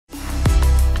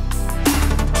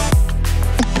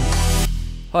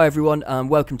Hi everyone, and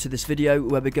welcome to this video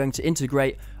where we're going to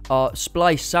integrate our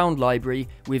Splice sound library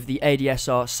with the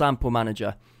ADSR Sample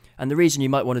Manager. And the reason you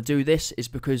might want to do this is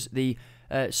because the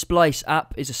Splice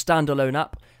app is a standalone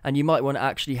app, and you might want to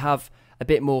actually have a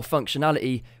bit more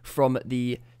functionality from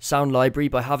the sound library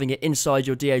by having it inside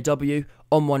your DAW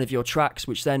on one of your tracks,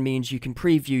 which then means you can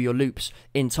preview your loops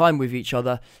in time with each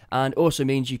other, and also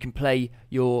means you can play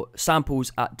your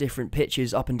samples at different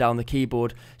pitches up and down the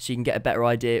keyboard, so you can get a better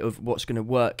idea of what's going to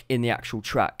work in the actual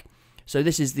track. So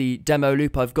this is the demo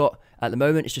loop I've got at the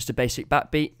moment. It's just a basic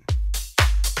backbeat.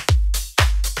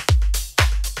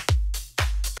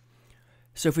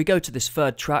 So if we go to this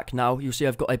third track now, you'll see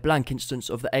I've got a blank instance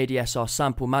of the ADSR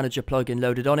Sample Manager plugin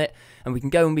loaded on it, and we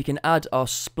can go and we can add our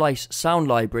Splice sound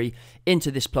library into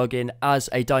this plugin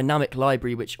as a dynamic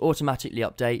library which automatically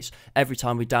updates every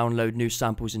time we download new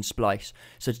samples in Splice.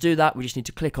 So to do that, we just need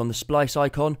to click on the Splice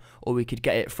icon, or we could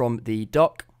get it from the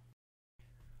dock.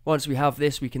 Once we have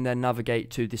this, we can then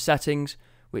navigate to the settings,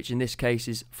 which in this case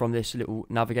is from this little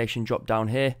navigation drop down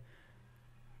here.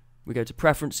 We go to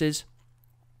preferences,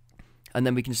 and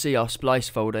then we can see our Splice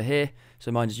folder here.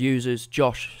 So mine is users,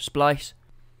 Josh, Splice.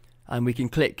 And we can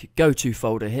click go to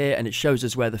folder here, and it shows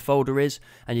us where the folder is.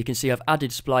 And you can see I've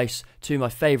added Splice to my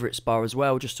favorites bar as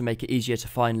well, just to make it easier to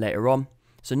find later on.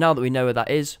 So now that we know where that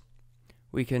is,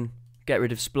 we can get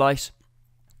rid of Splice.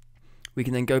 We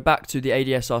can then go back to the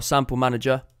ADSR Sample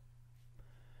Manager,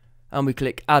 and we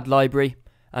click add library,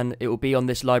 and it will be on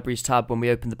this libraries tab when we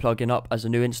open the plugin up as a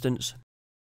new instance.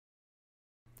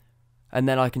 And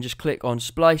then I can just click on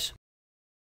Splice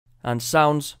and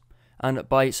sounds, and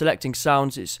by selecting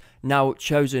sounds, it's now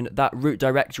chosen that root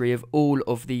directory of all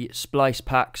of the Splice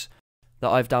packs that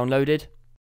I've downloaded.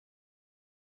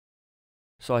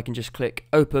 So I can just click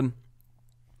open,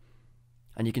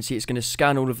 and you can see it's going to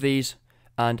scan all of these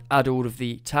and add all of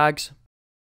the tags.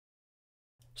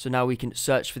 So now we can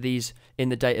search for these in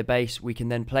the database. We can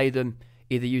then play them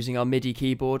either using our MIDI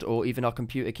keyboard or even our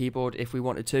computer keyboard if we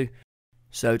wanted to.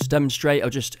 So to demonstrate, I'll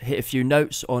just hit a few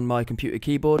notes on my computer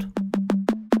keyboard,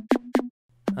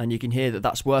 and you can hear that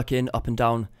that's working up and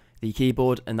down the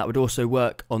keyboard, and that would also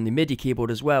work on the MIDI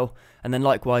keyboard as well. And then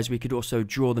likewise, we could also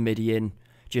draw the MIDI in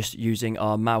just using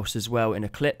our mouse as well in a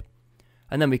clip.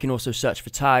 And then we can also search for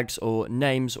tags or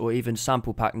names or even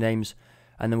sample pack names,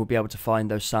 and then we'll be able to find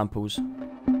those samples.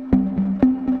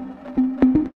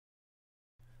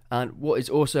 And what is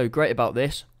also great about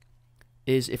this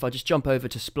is if I just jump over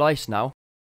to Splice now,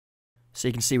 so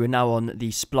you can see we're now on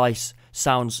the Splice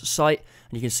Sounds site,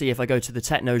 and you can see if I go to the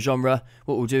techno genre,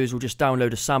 what we'll do is we'll just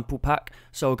download a sample pack.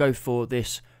 So I'll go for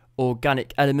this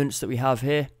Organic Elements that we have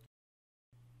here,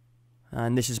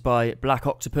 and this is by Black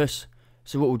Octopus.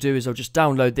 So what we'll do is I'll just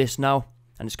download this now,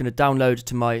 and it's going to download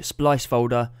to my Splice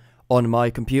folder on my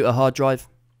computer hard drive.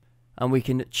 And we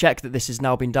can check that this has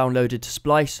now been downloaded to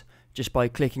Splice just by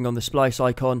clicking on the Splice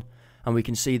icon, and we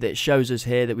can see that it shows us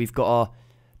here that we've got our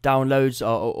downloads,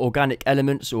 our Organic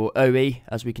Elements, or OE,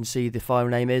 as we can see the file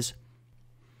name is.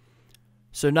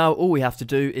 So now all we have to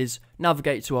do is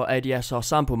navigate to our ADSR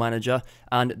Sample Manager,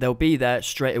 and they'll be there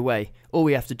straight away. All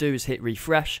we have to do is hit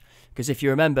refresh, because if you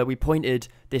remember, we pointed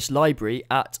this library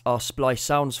at our Splice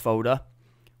Sounds folder,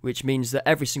 which means that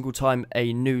every single time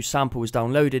a new sample is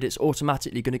downloaded, it's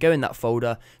automatically going to go in that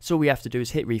folder. So all we have to do is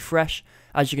hit refresh.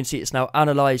 As you can see, it's now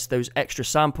analysed those extra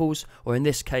samples, or in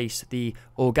this case, the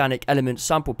Organic Elements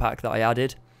sample pack that I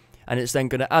added, and it's then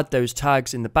going to add those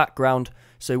tags in the background,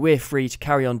 so we're free to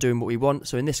carry on doing what we want.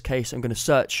 So in this case, I'm going to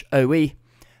search OE,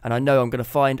 and I know I'm going to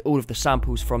find all of the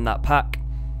samples from that pack.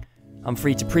 I'm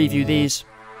free to preview these,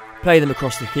 play them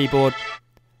across the keyboard,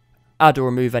 add or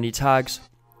remove any tags,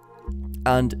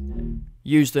 and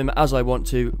use them as I want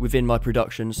to within my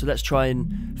production. So let's try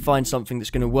and find something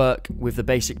that's going to work with the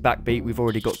basic backbeat we've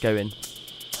already got going.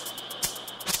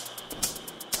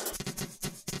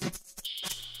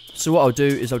 So what I'll do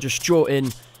is I'll just draw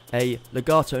in a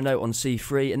legato note on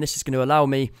C3, and this is going to allow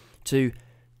me to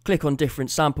click on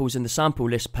different samples in the sample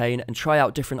list pane and try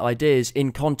out different ideas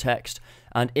in context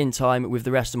and in time with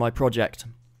the rest of my project.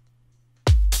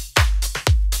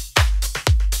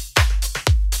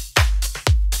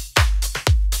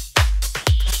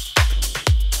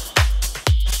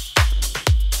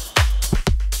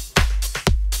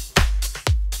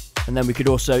 And then we could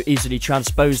also easily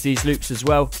transpose these loops as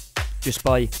well, just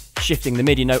by shifting the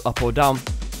MIDI note up or down.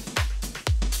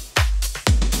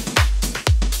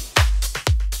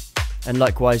 And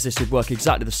likewise, this would work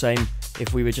exactly the same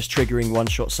if we were just triggering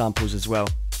one-shot samples as well.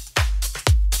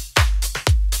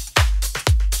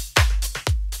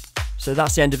 So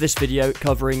that's the end of this video,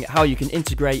 covering how you can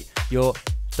integrate your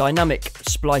dynamic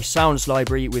Splice Sounds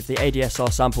library with the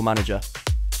ADSR Sample Manager.